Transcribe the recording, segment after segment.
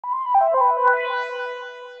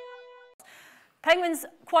Penguins,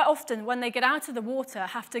 quite often, when they get out of the water,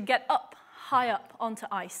 have to get up, high up onto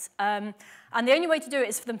ice. And the only way to do it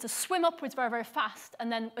is for them to swim upwards very, very fast.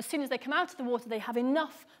 And then as soon as they come out of the water, they have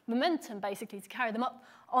enough momentum, basically, to carry them up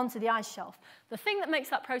onto the ice shelf. The thing that makes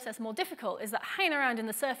that process more difficult is that hanging around in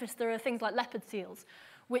the surface, there are things like leopard seals,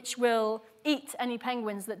 which will eat any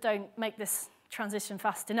penguins that don't make this transition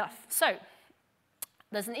fast enough. So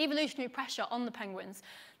there's an evolutionary pressure on the penguins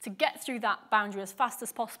to get through that boundary as fast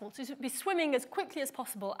as possible, to be swimming as quickly as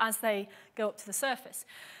possible as they go up to the surface.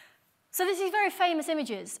 So there's these very famous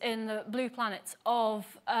images in the blue planet of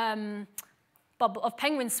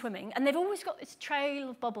penguins swimming, and they've always got this trail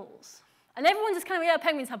of bubbles. And everyone just kind of, yeah,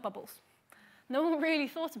 penguins have bubbles. No one really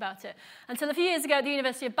thought about it until a few years ago at the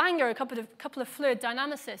University of Bangor, a couple of fluid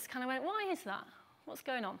dynamicists kind of went, why is that? What's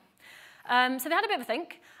going on? So they had a bit of a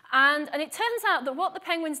think, and it turns out that what the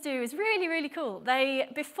penguins do is really, really cool. A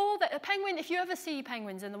penguin, if you ever see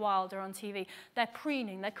penguins in the wild or on TV, they're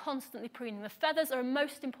preening, they're constantly preening. The feathers are a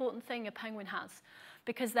most important thing a penguin has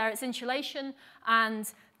because they're its insulation,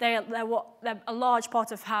 and they're a large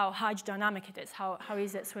part of how hydrodynamic it is, how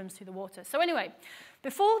easy it swims through the water. So anyway,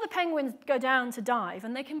 before the penguins go down to dive,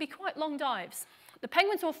 and they can be quite long dives, the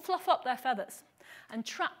penguins will fluff up their feathers and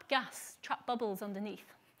trap gas, trap bubbles underneath.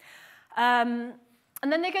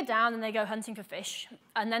 And then they go down and they go hunting for fish.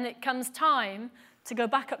 And then it comes time to go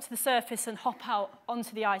back up to the surface and hop out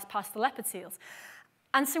onto the ice past the leopard seals.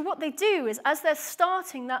 And so what they do is, as they're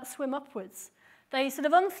starting that swim upwards, they sort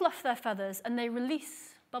of unfluff their feathers and they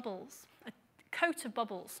release bubbles, a coat of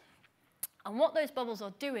bubbles. And what those bubbles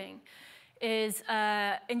are doing is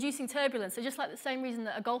inducing turbulence. So just like the same reason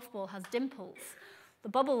that a golf ball has dimples, the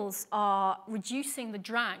bubbles are reducing the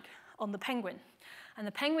drag on the penguin. And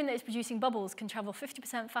the penguin that is producing bubbles can travel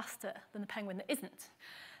 50% faster than the penguin that isn't.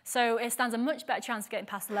 So it stands a much better chance of getting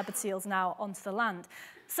past the leopard seals now onto the land.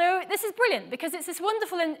 So this is brilliant because it's this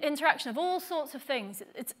wonderful interaction of all sorts of things.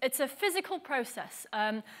 It's a physical process.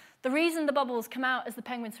 The reason the bubbles come out as the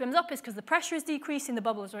penguin swims up is because the pressure is decreasing, the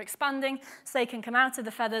bubbles are expanding, so they can come out of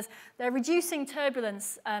the feathers. They're reducing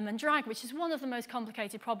turbulence and drag, which is one of the most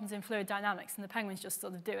complicated problems in fluid dynamics, and the penguins just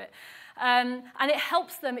sort of do it. And it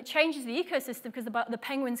helps them, it changes the ecosystem because the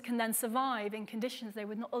penguins can then survive in conditions they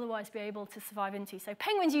would not otherwise be able to survive into. So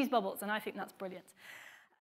penguins use bubbles, and I think that's brilliant.